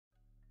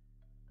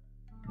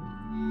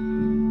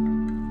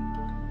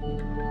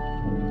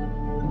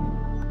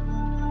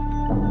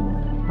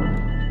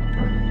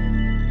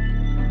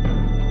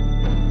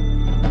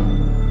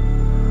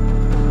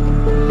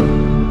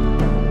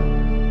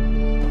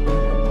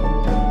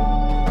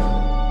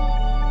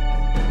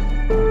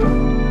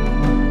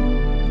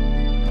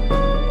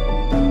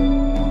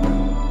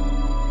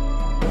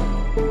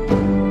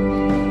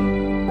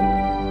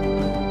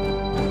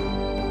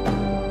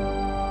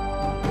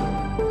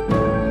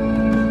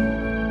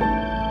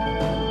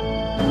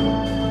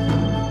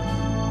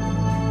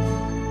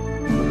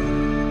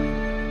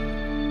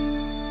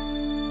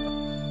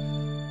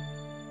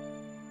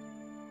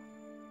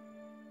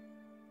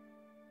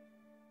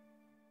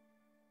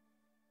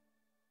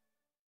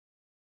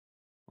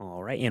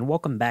All right, and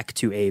welcome back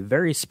to a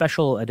very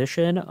special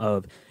edition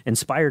of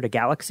Inspired a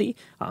Galaxy.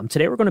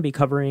 Today we're going to be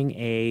covering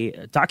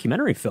a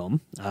documentary film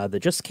that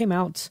just came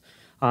out.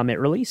 It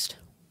released,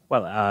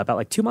 about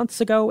like 2 months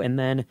ago, and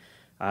then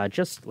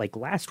just like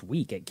last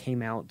week it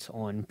came out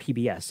on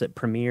PBS. It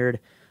premiered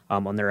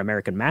on their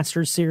American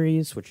Masters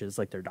series, which is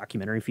like their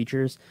documentary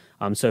features.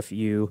 So if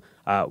you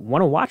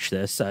want to watch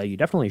this, you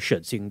definitely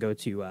should. So you can go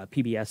to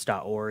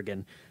pbs.org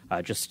and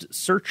just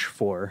search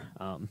for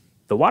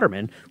The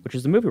Waterman, which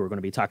is the movie we're going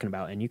to be talking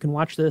about. And you can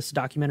watch this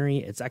documentary.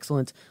 It's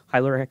excellent.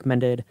 Highly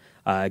recommended.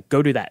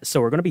 Go do that.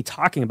 So we're going to be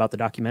talking about the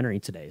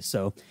documentary today.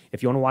 So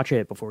if you want to watch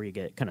it before you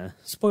get kind of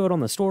spoiled on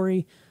the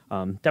story,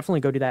 definitely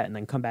go do that and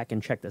then come back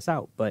and check this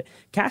out. But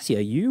Cassia,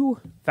 you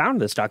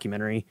found this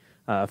documentary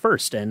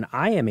first, and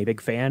I am a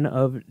big fan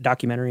of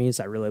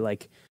documentaries. I really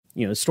like,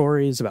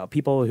 stories about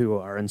people who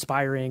are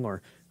inspiring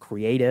or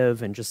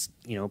creative and just,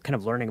 kind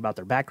of learning about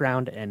their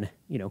background and,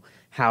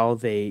 how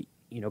they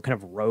kind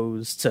of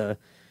rose to,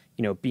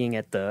 being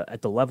at the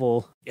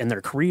level in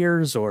their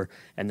careers or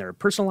in their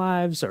personal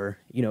lives or,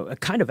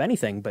 kind of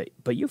anything.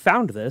 But you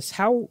found this.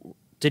 How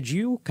did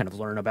you kind of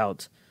learn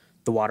about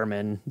the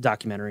Waterman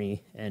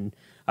documentary and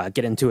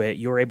get into it?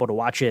 You were able to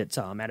watch it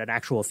at an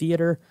actual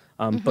theater.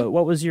 But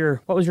what was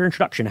your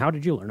introduction? How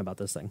did you learn about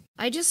this thing?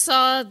 I just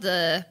saw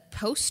the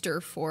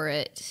poster for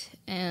it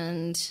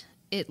and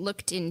it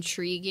looked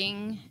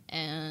intriguing,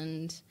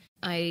 and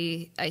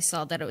I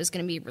saw that it was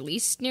going to be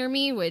released near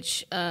me,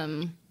 which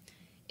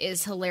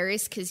is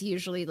hilarious because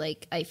usually,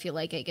 I feel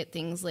like I get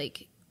things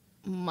like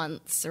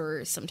months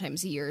or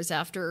sometimes years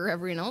after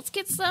everyone else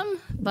gets them.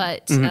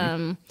 But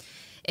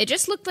it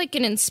just looked like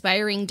an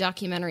inspiring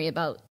documentary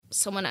about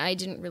someone I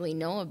didn't really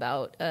know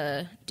about,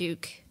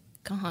 Duke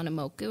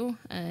Kahanamoku.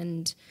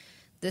 And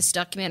this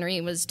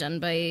documentary was done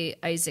by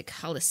Isaac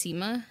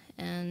Halisima,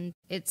 and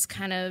it's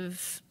kind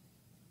of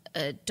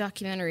a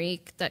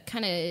documentary that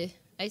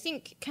I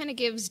think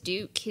gives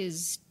Duke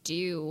his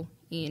due,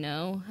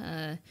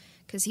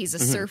 because he's a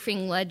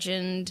surfing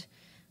legend,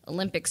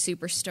 Olympic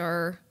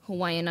superstar,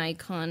 Hawaiian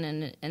icon,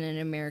 and an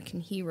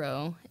American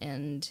hero.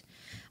 And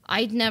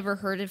I'd never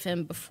heard of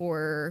him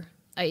before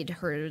I'd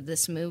heard of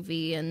this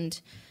movie, and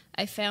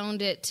I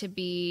found it to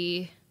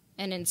be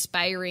an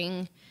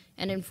inspiring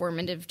and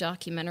informative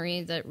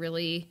documentary that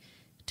really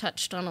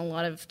touched on a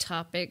lot of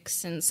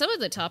topics, and some of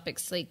the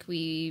topics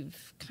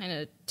we've kind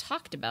of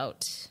talked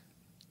about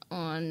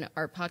on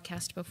our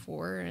podcast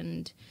before.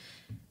 And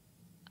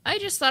I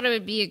just thought it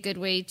would be a good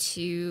way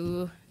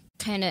to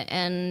kind of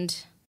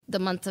end the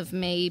month of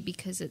May,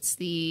 because it's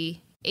the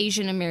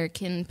Asian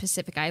American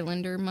Pacific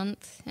Islander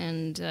month,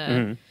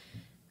 and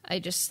I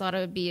just thought it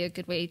would be a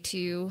good way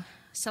to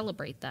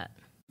celebrate that.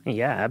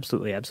 Yeah,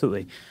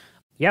 absolutely.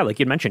 Yeah, like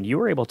you mentioned, you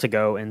were able to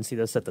go and see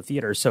this at the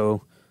theater,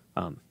 so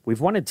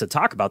we've wanted to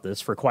talk about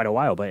this for quite a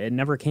while, but it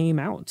never came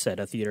out at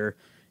a theater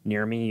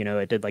near me.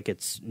 It did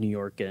its New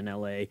York and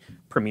LA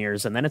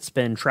premieres, and then it's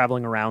been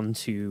traveling around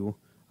to,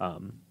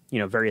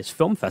 various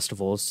film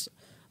festivals.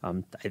 I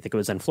think it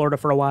was in Florida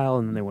for a while,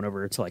 and then they went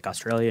over to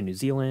Australia and New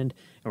Zealand,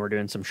 and we're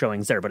doing some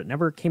showings there, but it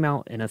never came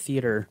out in a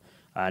theater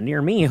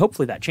near me.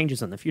 Hopefully that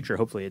changes in the future.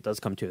 Hopefully it does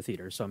come to a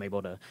theater, so I'm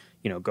able to,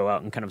 go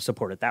out and kind of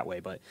support it that way.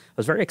 But I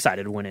was very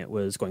excited when it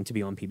was going to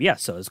be on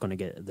PBS, so I was going to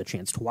get the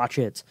chance to watch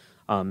it.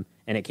 And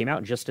it came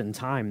out just in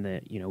time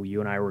that, you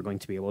and I were going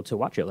to be able to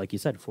watch it, like you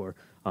said, for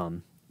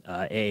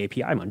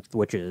AAPI month,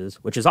 which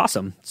is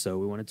awesome. So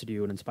we wanted to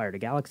do an Inspired a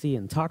Galaxy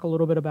and talk a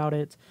little bit about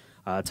it,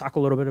 talk a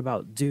little bit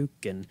about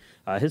Duke and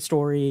his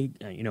story,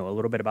 a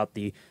little bit about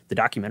the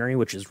documentary,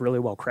 which is really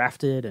well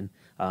crafted and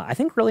I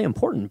think really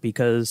important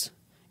because,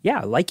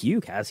 yeah, like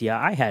you, Cassia,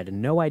 I had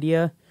no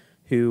idea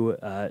who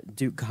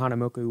Duke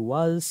Kahanamoku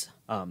was.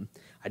 I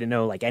didn't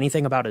know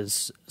anything about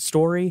his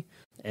story,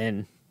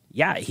 and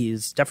yeah,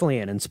 he's definitely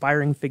an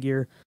inspiring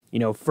figure,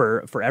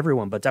 for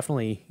everyone, but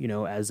definitely,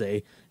 as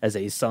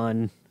a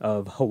son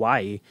of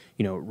Hawaii,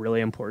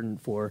 really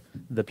important for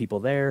the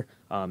people there,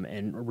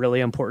 and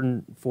really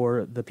important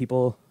for the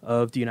people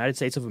of the United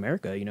States of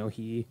America.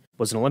 He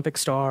was an Olympic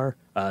star,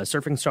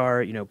 surfing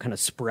star, kind of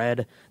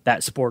spread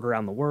that sport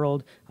around the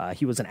world.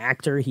 He was an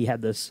actor. He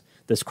had this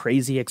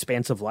crazy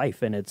expansive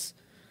life, and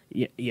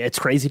it's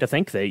crazy to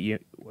think that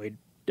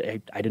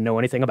I didn't know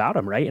anything about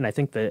him, right? And I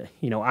think that,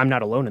 I'm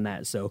not alone in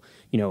that. So,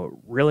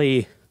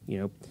 really,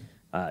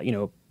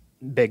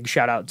 big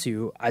shout out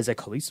to Isaac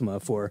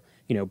Halisima for,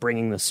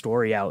 bringing the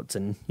story out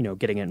and,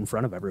 getting it in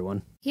front of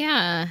everyone.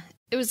 Yeah,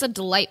 it was a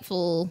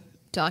delightful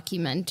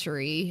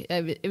documentary.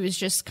 It was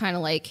just kind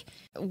of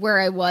where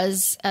I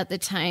was at the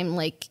time,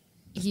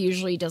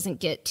 usually doesn't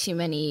get too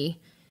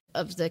many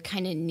of the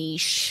kind of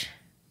niche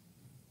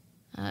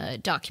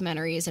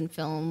documentaries and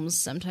films,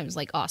 sometimes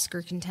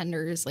Oscar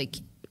contenders,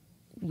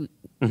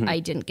 I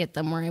didn't get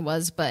them where I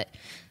was, but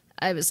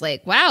I was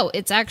wow,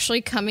 it's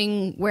actually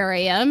coming where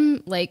I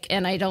am,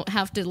 and I don't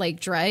have to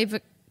drive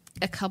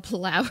a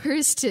couple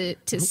hours to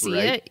see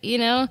right.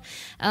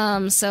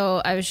 it,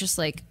 so I was just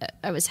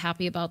I was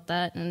happy about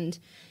that. And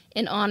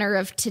in honor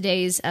of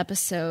today's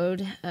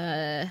episode,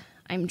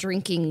 I'm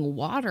drinking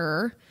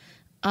water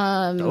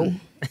Oh,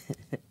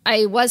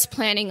 I was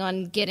planning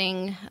on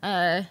getting,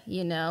 a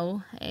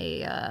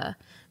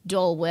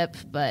Dole Whip,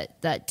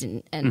 but that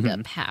didn't end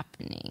up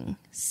happening.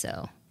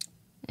 So,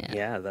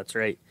 yeah, that's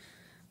right.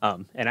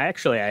 And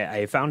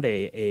I found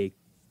a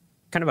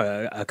kind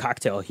of a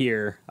cocktail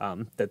here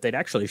that they'd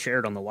actually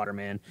shared on the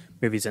Waterman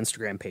Movies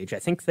Instagram page. I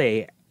think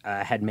they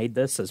had made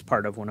this as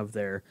part of one of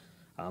their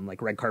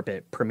like red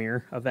carpet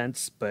premiere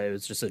events, but it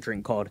was just a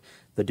drink called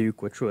the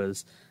Duke, which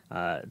was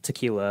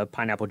tequila,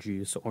 pineapple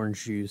juice,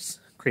 orange juice,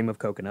 cream of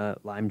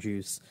coconut, lime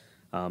juice,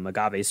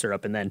 agave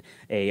syrup, and then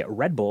a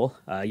Red Bull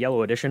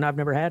yellow edition. I've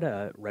never had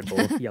a Red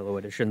Bull yellow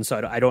edition,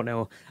 so I don't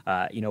know,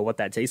 what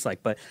that tastes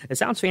like. But it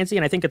sounds fancy,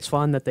 and I think it's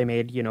fun that they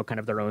made, kind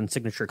of their own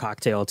signature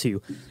cocktail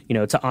to,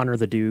 to honor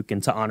the Duke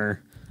and to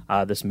honor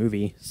this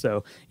movie.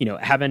 So,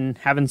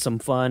 having some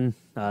fun,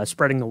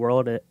 spreading the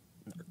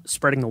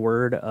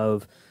word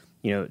of,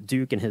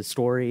 Duke and his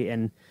story,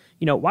 and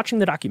watching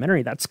the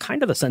documentary. That's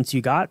kind of the sense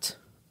you got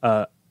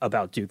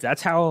about Duke.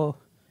 That's how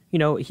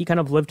he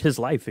kind of lived his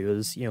life. He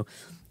was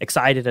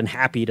excited and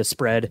happy to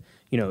spread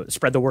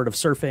the word of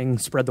surfing,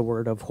 spread the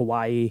word of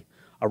Hawaii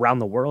around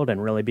the world,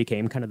 and really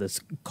became kind of this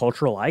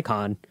cultural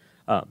icon.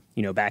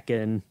 Back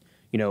in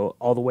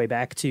all the way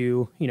back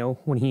to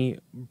when he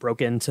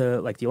broke into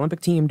like the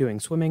Olympic team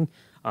doing swimming.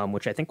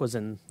 Which I think was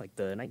in like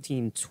the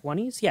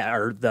 1920s. Yeah,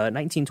 or the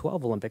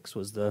 1912 Olympics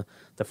was the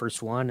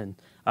first one, and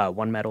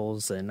won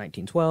medals in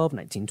 1912,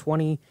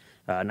 1920,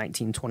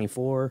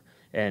 1924,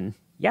 and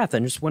yeah,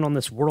 then just went on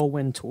this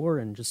whirlwind tour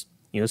and just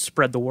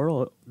spread the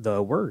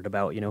word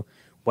about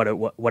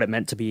what it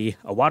meant to be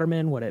a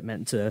waterman, what it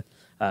meant to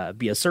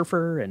be a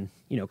surfer, and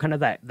kind of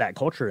that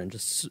culture, and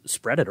just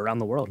spread it around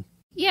the world.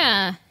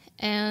 Yeah,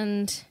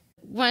 and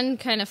one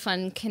kind of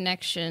fun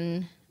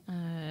connection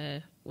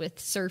with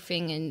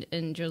surfing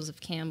and Joseph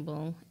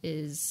Campbell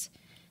is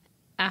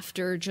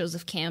after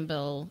Joseph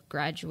Campbell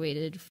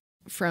graduated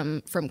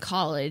from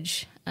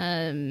college,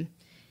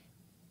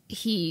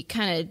 he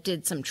kind of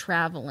did some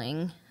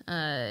traveling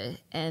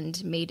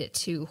and made it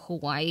to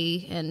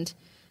Hawaii, and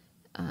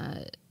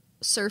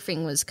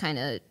surfing was kind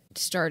of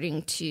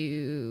starting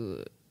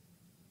to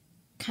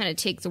kind of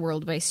take the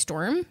world by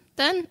storm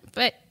then,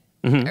 but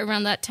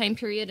around that time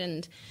period.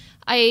 And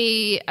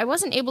I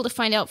wasn't able to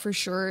find out for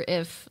sure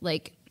if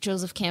like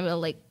Joseph Campbell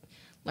like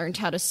learned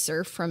how to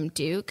surf from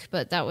Duke,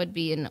 but that would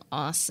be an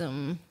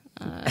awesome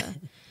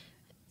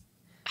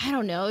I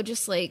don't know,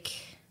 just like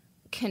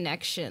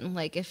connection,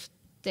 like if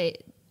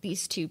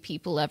these two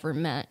people ever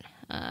met.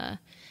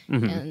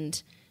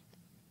 And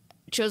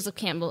Joseph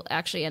Campbell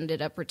actually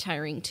ended up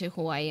retiring to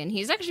Hawaii, and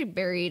he's actually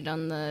buried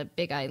on the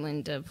big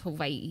island of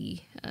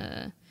Hawaii.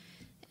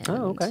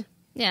 Okay.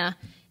 Yeah,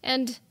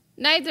 and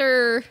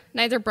neither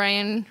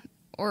Brian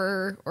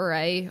or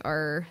I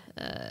are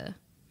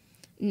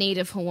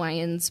native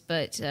Hawaiians,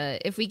 but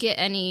if we get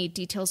any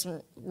details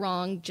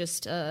wrong,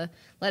 just let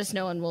us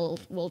know, and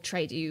we'll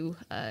try to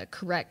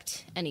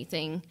correct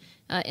anything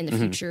in the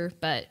future.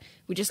 But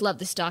we just love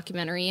this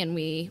documentary, and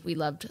we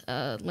loved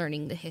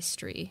learning the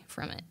history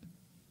from it.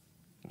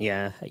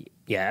 Yeah,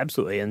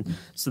 absolutely. And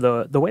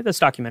so the way this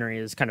documentary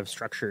is kind of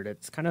structured,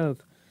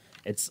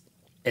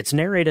 it's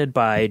narrated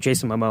by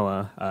Jason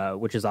Momoa,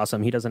 which is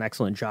awesome. He does an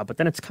excellent job. But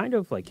then it's kind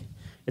of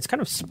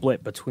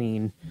split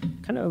between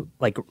kind of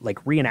like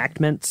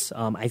reenactments.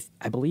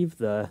 I believe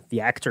the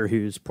actor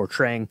who's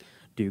portraying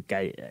Duke,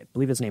 I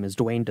believe his name is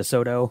Dwayne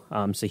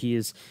DeSoto. So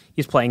he's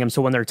playing him.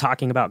 So when they're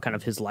talking about kind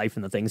of his life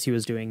and the things he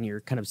was doing,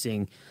 you're kind of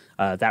seeing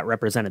that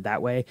represented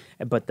that way.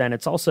 But then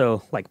it's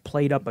also like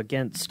played up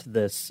against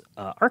this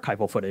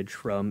archival footage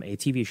from a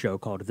TV show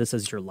called This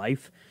Is Your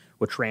Life,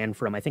 which ran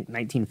from, I think,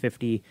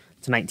 1950 to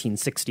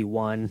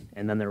 1961,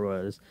 and then there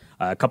was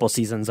a couple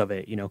seasons of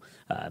it,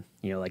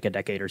 like a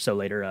decade or so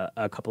later,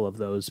 a couple of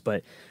those.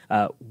 But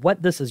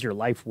what This Is Your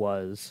Life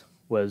was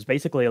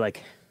basically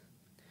like,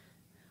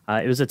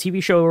 it was a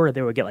TV show where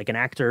they would get like an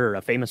actor or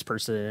a famous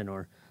person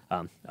or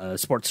a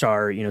sports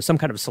star, some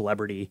kind of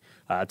celebrity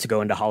to go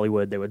into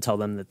Hollywood. They would tell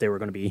them that they were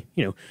going to be,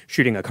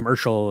 shooting a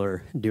commercial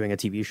or doing a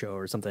TV show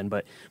or something.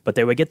 But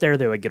they would get there,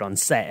 they would get on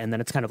set, and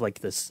then it's kind of like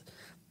this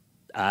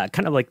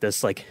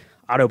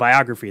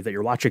autobiography that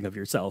you're watching of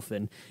yourself,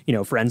 and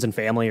friends and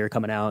family are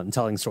coming out and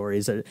telling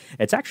stories. It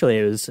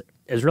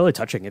was really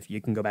touching if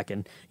you can go back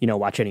and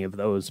watch any of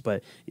those.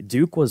 But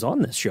Duke was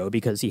on this show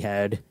because he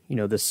had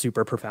this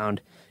super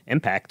profound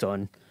impact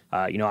on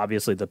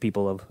obviously the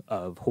people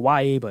of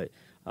Hawaii, but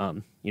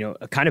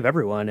kind of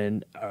everyone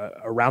and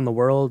around the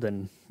world,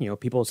 and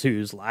people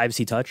whose lives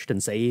he touched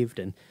and saved,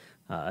 and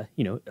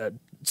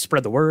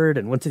spread the word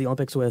and went to the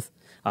Olympics with.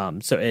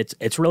 So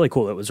it's really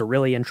cool. It was a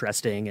really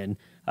interesting and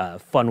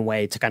fun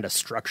way to kind of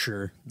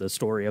structure the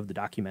story of the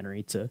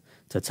documentary to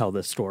tell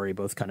this story,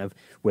 both kind of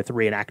with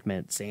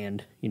reenactments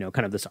and,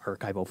 kind of this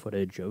archival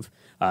footage of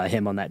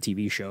him on that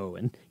TV show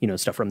and,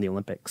 stuff from the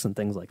Olympics and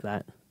things like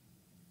that.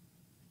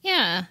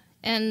 Yeah.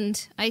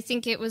 And I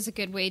think it was a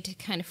good way to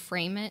kind of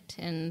frame it.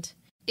 And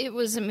it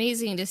was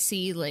amazing to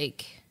see,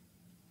 like,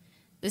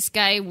 this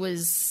guy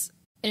was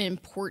an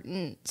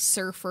important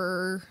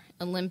surfer,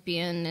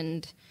 Olympian,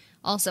 and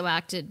also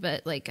acted,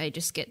 but like I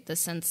just get the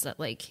sense that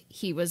like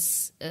he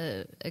was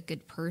a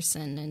good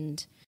person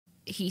and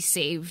he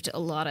saved a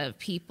lot of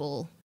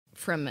people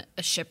from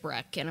a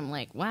shipwreck, and I'm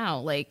like, wow,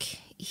 like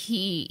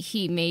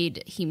he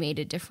made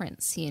a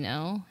difference, you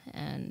know,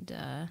 and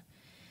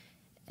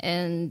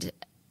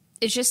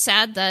it's just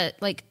sad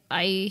that like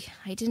I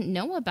didn't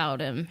know about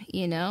him,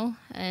 you know,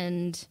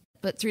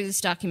 but through this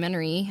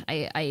documentary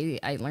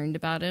I learned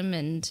about him,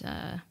 and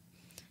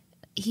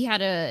he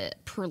had a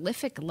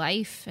prolific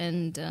life,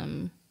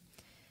 and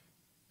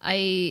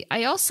I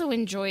also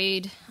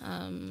enjoyed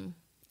kind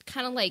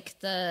of like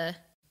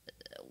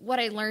what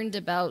I learned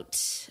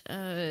about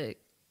kind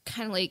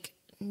of like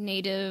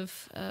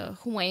native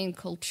Hawaiian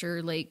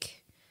culture,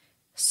 like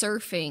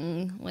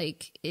surfing,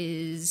 like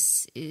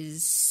is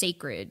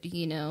sacred,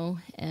 you know,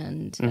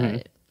 and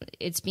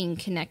it's being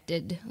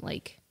connected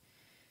like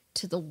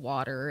to the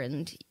water,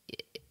 and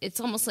it's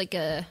almost like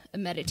a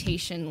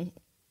meditation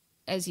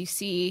as you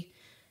see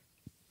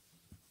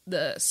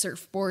the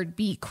surfboard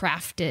be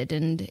crafted,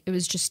 and it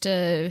was just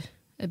a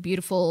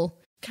beautiful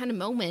kind of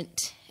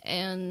moment.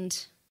 And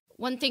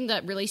one thing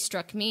that really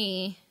struck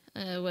me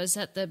was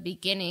at the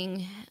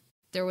beginning,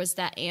 there was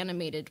that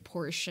animated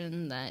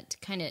portion that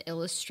kind of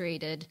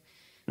illustrated,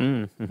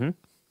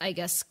 I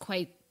guess,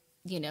 quite,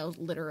 you know,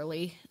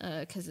 literally,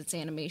 because it's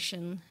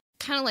animation,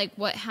 kind of like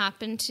what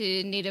happened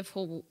to Native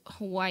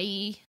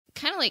Hawaii,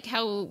 kind of like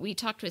how we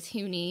talked with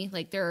Huni.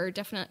 Like there are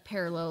definite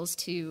parallels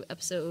to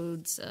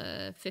episodes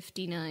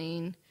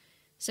 59,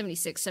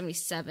 76,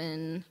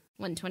 77,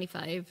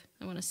 125,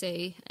 I want to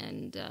say,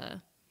 and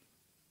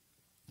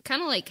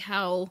kind of like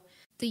how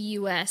the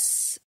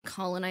U.S.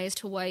 colonized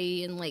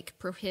Hawaii and like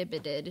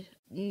prohibited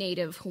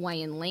native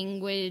Hawaiian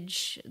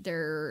language,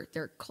 their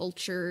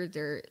culture,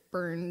 their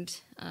burned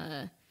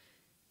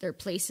their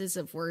places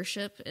of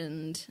worship,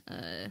 and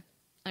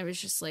I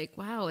was just like,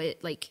 wow,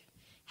 it like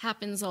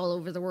happens all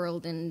over the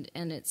world, and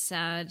it's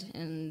sad,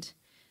 and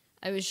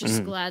I was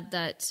just glad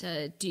that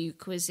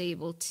Duke was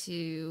able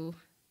to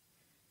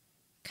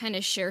kind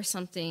of share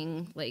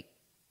something like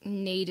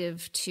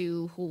native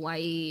to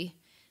Hawaii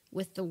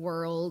with the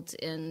world,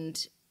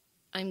 and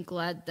I'm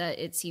glad that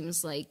it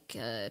seems like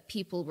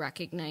people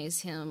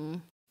recognize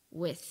him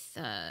with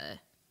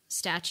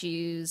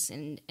statues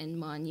and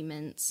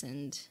monuments,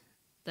 and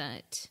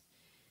that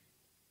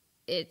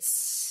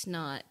it's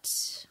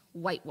not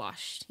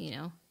whitewashed, you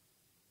know?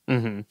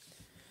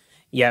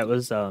 Yeah, it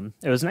was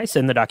nice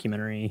in the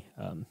documentary.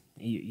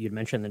 You'd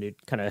mentioned that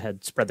it kind of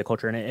had spread the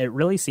culture, and it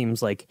really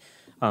seems like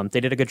they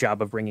did a good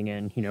job of bringing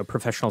in, you know,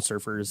 professional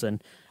surfers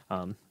and,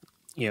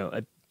 you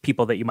know,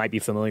 people that you might be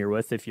familiar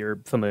with if you're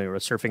familiar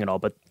with surfing at all,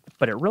 but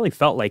it really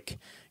felt like,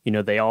 you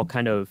know, they all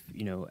kind of,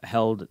 you know,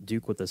 held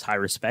Duke with this high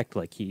respect.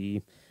 Like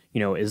he, you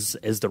know, is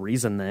the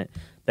reason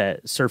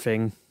that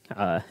surfing,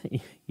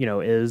 you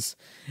know, is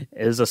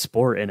a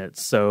sport, and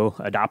it's so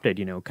adopted,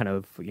 you know, kind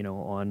of, you know,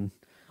 on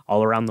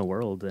all around the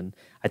world. And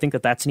I think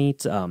that that's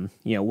neat. You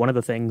know, one of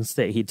the things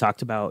that he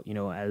talked about, you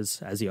know,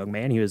 as a young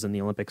man, he was in the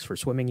Olympics for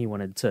swimming. He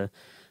wanted to,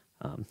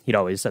 he'd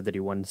always said that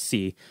he wanted to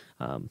see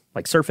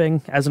like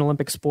surfing as an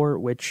Olympic sport,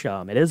 which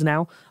it is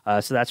now.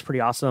 So that's pretty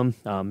awesome.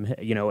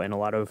 You know, and a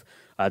lot of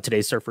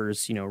today's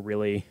surfers, you know,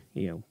 really,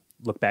 you know,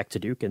 look back to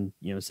Duke and,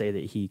 you know, say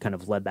that he kind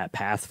of led that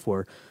path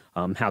for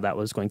how that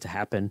was going to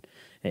happen.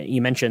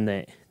 You mentioned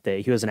that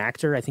he was an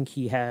actor. I think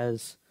he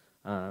has,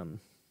 I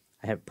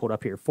have it pulled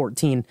up here,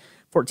 14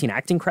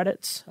 acting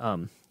credits.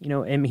 You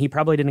know, and he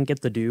probably didn't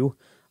get the due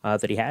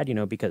that he had, you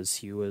know, because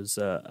he was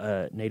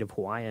a native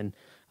Hawaiian.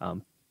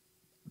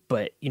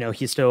 But, you know,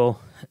 he still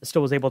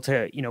was able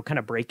to, you know, kind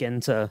of break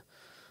into,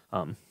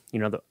 you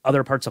know, the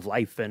other parts of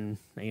life, and,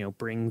 you know,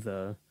 bring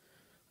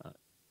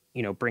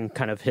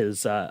kind of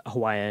his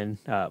Hawaiian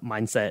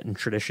mindset and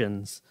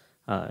traditions,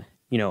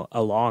 you know,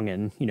 along,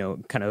 and, you know,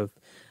 kind of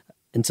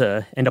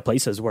into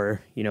places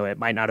where, you know, it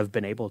might not have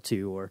been able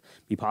to or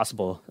be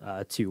possible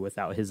to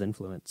without his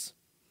influence.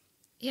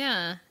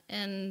 Yeah,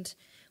 and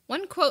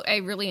one quote I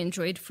really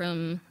enjoyed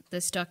from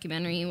this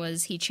documentary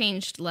was he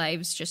changed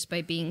lives just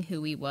by being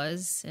who he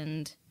was,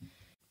 and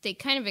they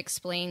kind of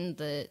explained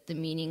the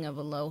meaning of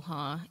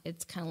aloha.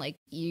 It's kind of like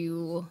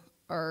you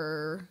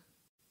are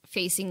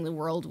facing the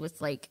world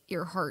with like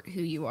your heart,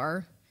 who you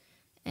are,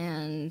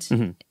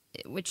 and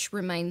which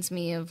reminds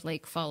me of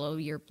like follow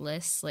your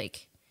bliss.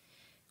 Like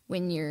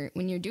when you're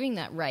doing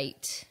that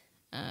right,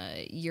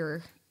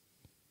 you're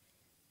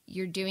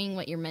doing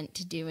what you're meant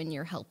to do, and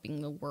you're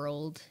helping the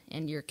world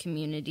and your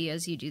community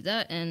as you do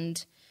that.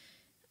 And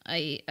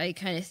I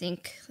kind of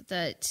think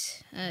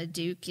that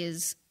Duke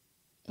is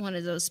one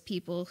of those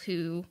people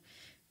who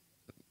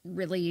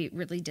really,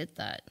 really did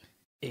that.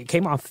 It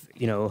came off,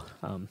 you know,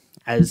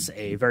 as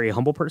a very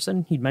humble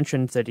person. He'd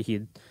mentioned that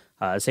he'd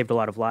saved a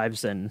lot of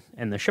lives in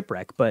the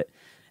shipwreck, but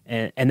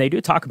and they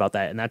do talk about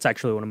that, and that's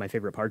actually one of my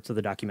favorite parts of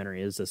the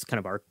documentary, is this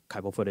kind of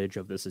archival footage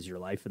of This Is Your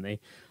Life, and they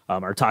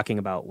are talking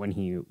about when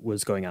he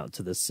was going out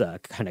to this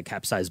kind of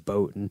capsized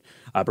boat and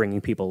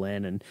bringing people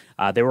in, and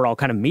they were all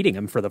kind of meeting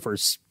him for the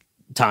first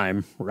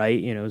time, right?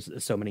 You know,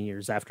 so many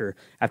years after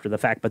the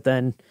fact, but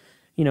then,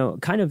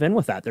 kind of in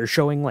with that. They're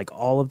showing like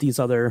all of these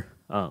other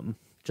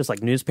just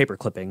like newspaper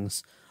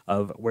clippings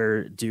of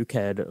where Duke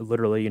had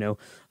literally,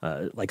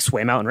 like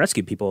swam out and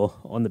rescued people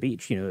on the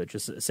beach,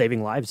 just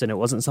saving lives. And it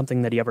wasn't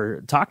something that he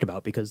ever talked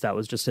about because that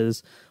was just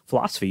his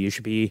philosophy. You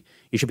should be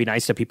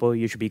nice to people.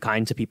 You should be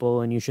kind to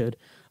people, and you should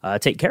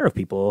take care of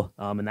people.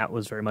 And that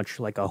was very much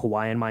like a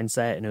Hawaiian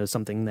mindset. And it was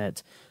something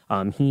that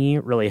he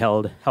really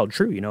held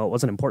true. It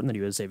wasn't important that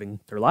he was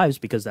saving their lives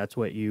because that's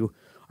what you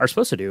are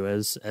supposed to do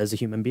as a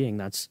human being.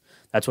 That's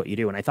what you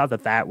do. And I thought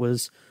that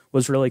was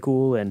really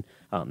cool. And,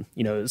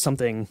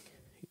 something,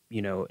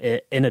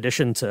 in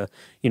addition to,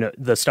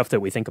 the stuff that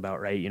we think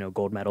about, right,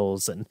 gold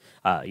medals and,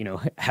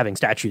 having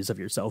statues of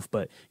yourself,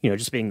 but,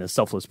 just being the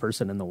selfless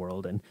person in the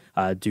world.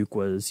 And Duke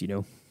was,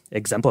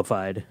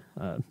 exemplified,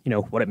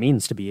 what it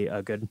means to be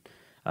a good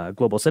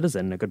global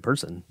citizen, a good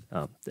person.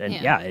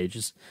 It's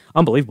just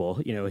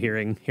unbelievable,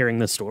 hearing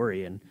this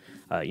story. And,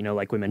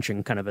 like we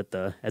mentioned kind of at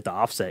the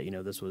offset,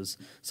 this was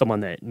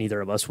someone that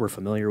neither of us were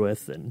familiar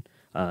with. And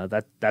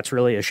that's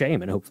really a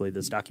shame. And hopefully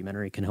this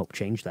documentary can help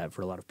change that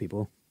for a lot of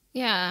people.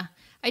 Yeah,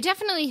 I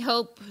definitely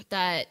hope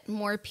that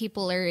more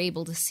people are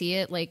able to see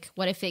it. Like,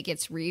 what if it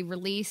gets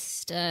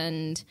re-released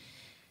and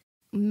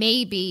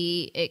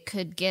maybe it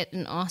could get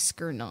an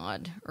Oscar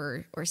nod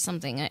or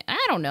something.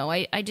 I don't know.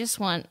 I just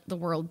want the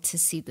world to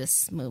see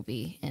this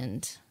movie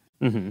and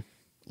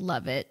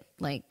love it.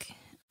 Like,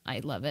 I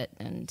love it.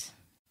 And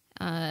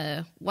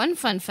one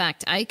fun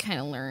fact I kind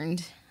of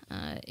learned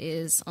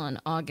is on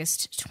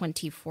August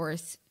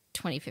 24th,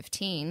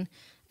 2015,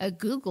 a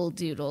Google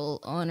Doodle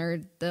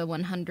honored the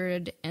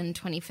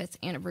 125th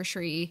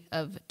anniversary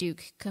of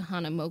Duke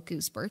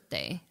Kahanamoku's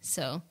birthday.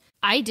 So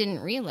I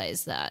didn't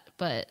realize that,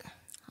 but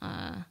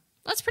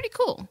that's pretty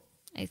cool,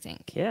 I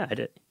think. Yeah, I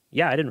did.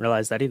 Yeah, I didn't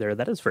realize that either.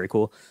 That is very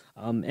cool.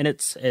 And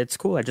it's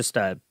cool. I just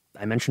I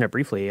mentioned it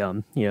briefly.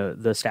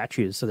 The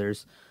statues. So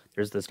there's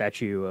the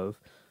statue of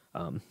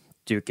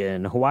Duke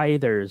in Hawaii.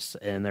 There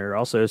are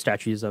also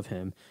statues of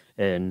him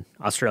in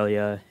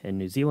Australia and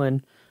New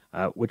Zealand,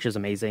 which is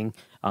amazing.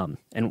 And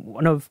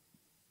one of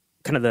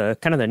kind of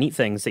the neat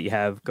things that you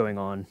have going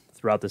on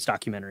throughout this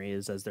documentary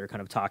is as they're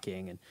kind of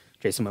talking and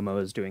Jason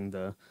Momoa is doing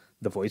the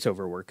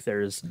voiceover work.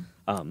 There's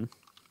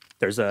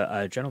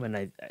a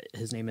gentleman,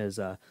 his name is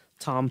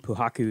Tom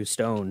Puhaku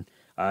Stone,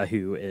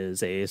 who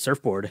is a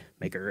surfboard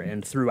maker,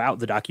 and throughout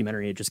the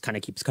documentary, it just kind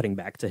of keeps cutting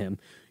back to him,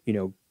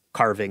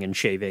 carving and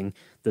shaving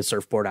the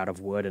surfboard out of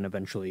wood, and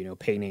eventually,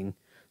 painting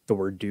the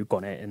word Duke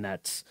on it. And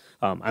that's,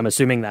 I'm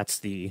assuming that's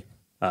the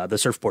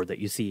surfboard that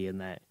you see in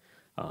that,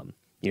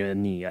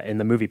 in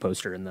the movie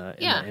poster, in the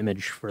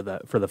image for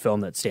the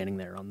film that's standing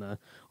there on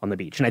the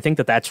beach. And I think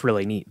that's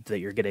really neat that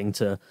you're getting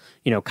to,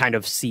 kind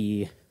of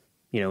see,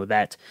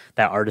 that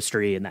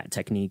artistry and that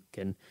technique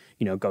and,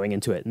 going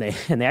into it. And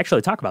they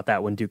actually talk about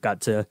that when Duke got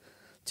to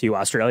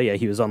Australia.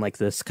 He was on like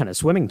this kind of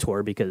swimming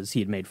tour because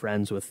he'd made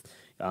friends with,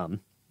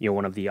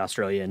 one of the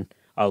Australian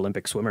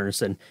Olympic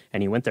swimmers, and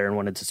he went there and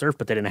wanted to surf,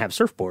 but they didn't have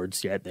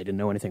surfboards yet. They didn't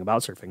know anything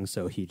about surfing.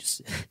 So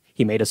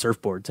he made a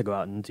surfboard to go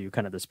out and do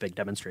kind of this big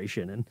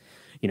demonstration. And,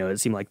 it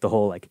seemed like the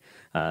whole, like,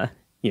 that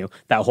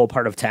whole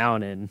part of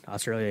town in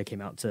Australia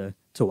came out to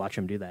watch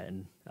him do that.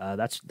 And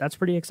that's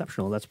pretty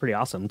exceptional. That's pretty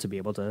awesome to be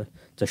able to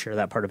share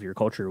that part of your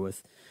culture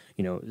with,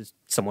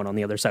 someone on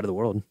the other side of the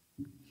world.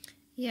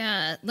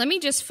 Yeah. Let me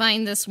just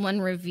find this one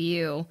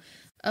review.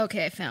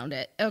 Okay. I found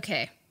it.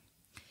 Okay.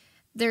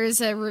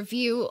 There's a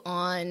review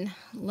on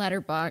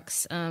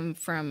Letterboxd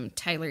from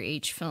Tyler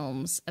H.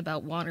 Films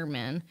about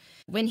Waterman.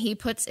 When he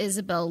puts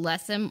Isabel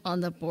Lethem on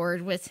the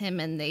board with him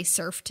and they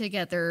surf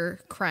together,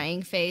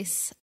 crying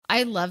face.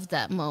 I loved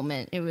that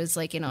moment. It was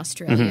like in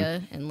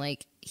Australia and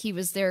like he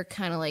was there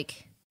kind of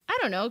like, I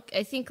don't know,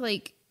 I think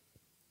like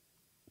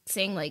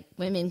saying like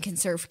women can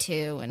surf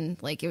too.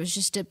 And like it was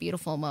just a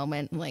beautiful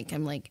moment. Like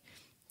I'm like,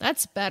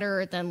 that's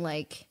better than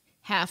like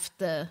half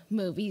the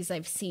movies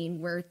I've seen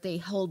where they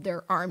hold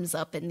their arms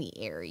up in the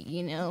air,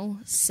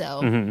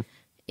 So,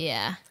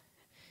 yeah.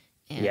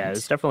 And yeah,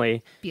 it's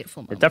definitely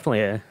beautiful moment.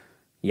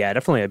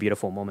 Definitely a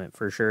beautiful moment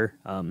for sure.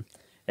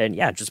 And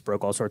yeah, it just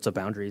broke all sorts of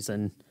boundaries,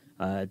 and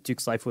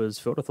Duke's life was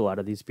filled with a lot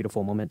of these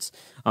beautiful moments.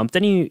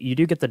 Then you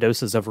do get the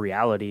doses of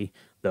reality,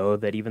 though,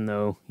 that even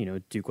though,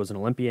 Duke was an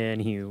Olympian,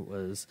 he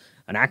was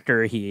an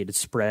actor, he had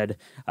spread,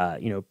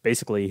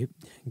 basically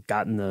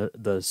gotten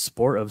the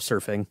sport of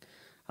surfing,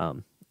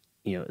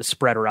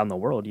 spread around the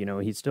world.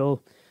 He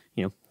still,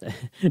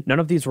 none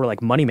of these were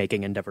like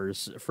money-making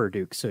endeavors for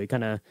Duke. So he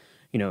kind of,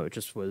 it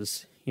just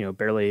was,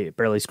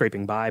 barely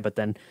scraping by. But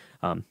then,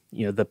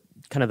 the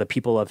kind of the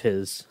people of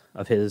his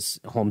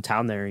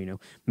hometown there,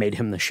 made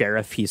him the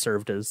sheriff. He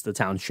served as the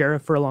town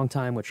sheriff for a long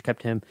time, which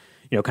kept him,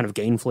 kind of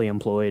gainfully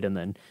employed. And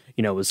then,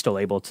 was still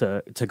able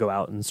to go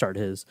out and start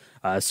his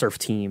surf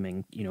team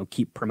and,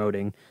 keep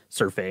promoting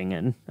surfing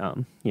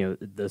and,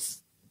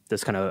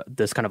 this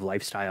kind of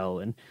lifestyle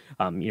and,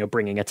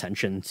 bringing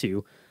attention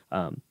to,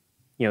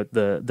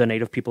 the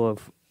native people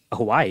of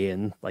Hawaii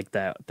and like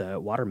the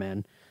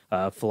Waterman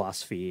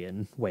philosophy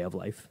and way of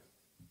life.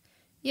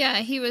 Yeah,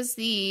 he was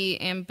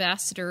the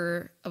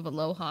ambassador of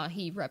Aloha.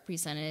 He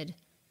represented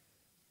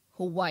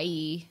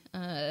Hawaii,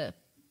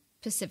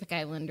 Pacific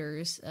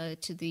Islanders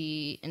to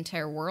the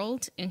entire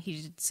world, and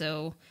he did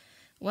so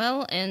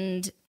well.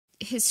 And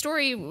his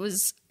story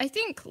was, I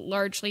think,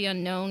 largely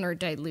unknown or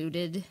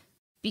diluted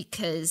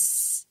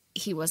because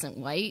he wasn't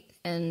white.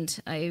 And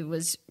I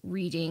was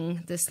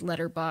reading this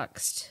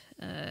letterboxed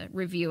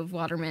review of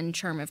Waterman,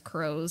 Charm of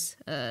Crows,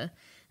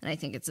 and I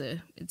think it's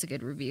a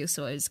good review,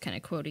 so I was kind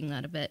of quoting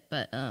that a bit.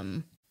 But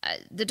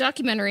the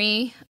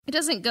documentary, it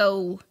doesn't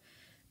go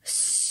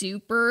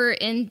super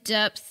in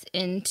depth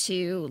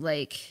into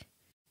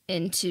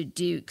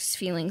Duke's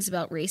feelings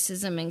about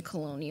racism and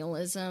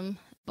colonialism,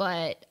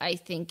 but I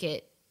think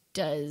it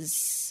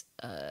does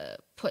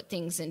put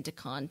things into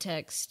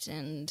context,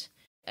 and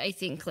I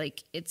think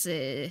it's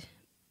a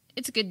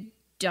good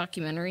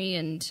documentary,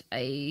 and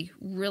I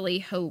really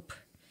hope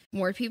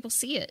more people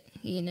see it,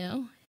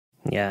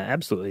 Yeah,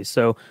 absolutely.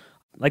 So,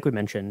 like we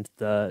mentioned,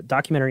 the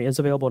documentary is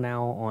available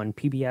now on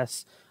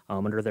PBS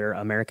under their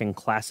American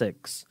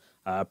Classics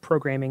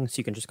programming. So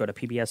you can just go to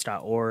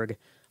pbs.org,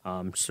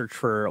 search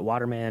for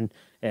Waterman,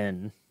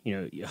 and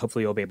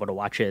hopefully you'll be able to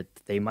watch it.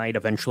 They might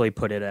eventually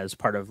put it as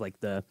part of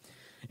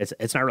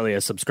it's not really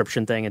a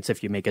subscription thing. It's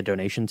if you make a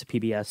donation to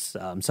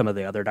PBS. Some of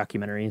the other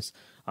documentaries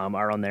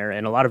are on there,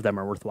 and a lot of them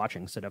are worth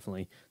watching. So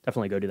definitely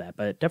go do that.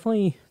 But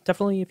definitely,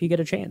 if you get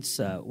a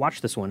chance,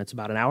 watch this one. It's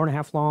about an hour and a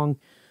half long.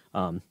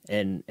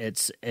 And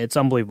it's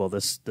unbelievable.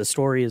 The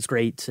story is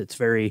great. It's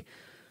very,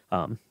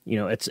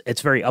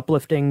 it's very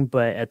uplifting,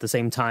 but at the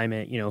same time,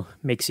 it,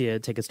 makes you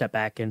take a step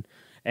back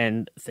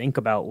and think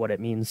about what it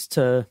means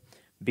to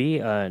be,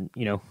 an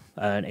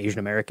Asian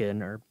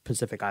American or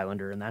Pacific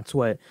Islander. And that's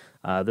what,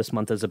 this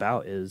month is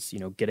about is,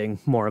 getting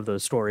more of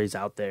those stories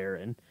out there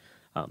and,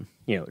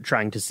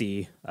 trying to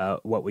see,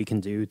 what we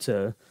can do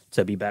to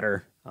be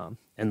better,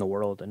 in the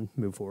world and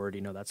move forward.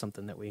 That's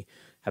something that we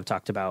have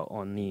talked about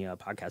on the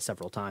podcast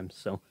several times.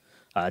 So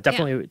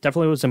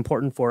definitely was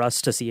important for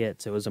us to see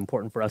it. It was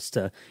important for us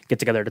to get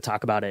together to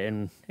talk about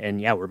it.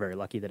 And yeah, we're very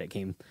lucky that it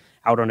came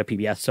out on a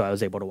PBS, so I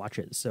was able to watch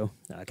it. So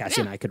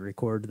Cassie and I could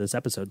record this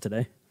episode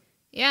today.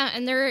 Yeah,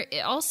 and there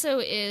also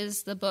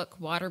is the book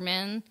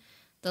Waterman,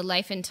 The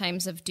Life and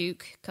Times of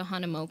Duke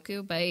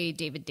Kahanamoku by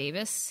David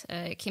Davis.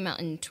 It came out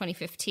in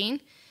 2015.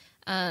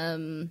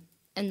 And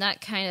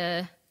that kind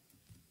of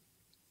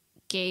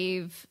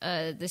gave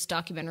this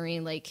documentary,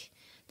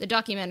 the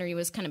documentary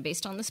was kind of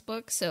based on this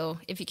book. So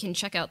if you can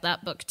check out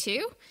that book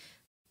too,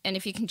 and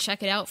if you can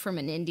check it out from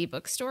an indie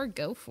bookstore,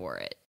 go for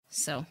it.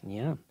 So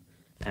yeah,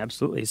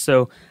 absolutely.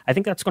 So I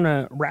think that's going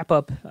to wrap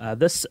up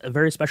this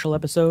very special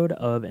episode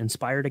of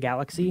Inspired a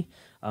Galaxy.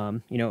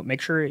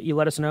 Make sure you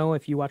let us know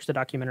if you watched the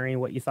documentary,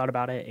 what you thought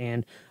about it,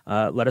 and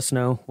let us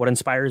know what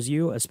inspires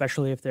you,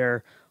 especially if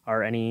there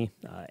are any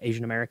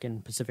Asian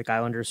American Pacific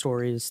Islander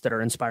stories that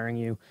are inspiring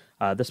you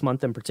this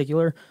month in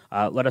particular.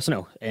 Let us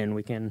know, and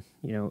we can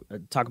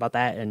talk about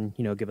that and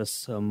give us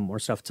some more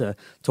stuff to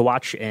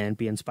watch and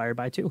be inspired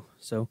by too.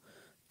 So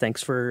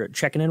thanks for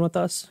checking in with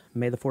us.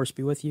 May the force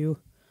be with you.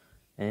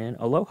 And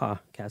aloha,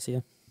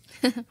 Cassia.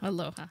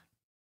 Aloha.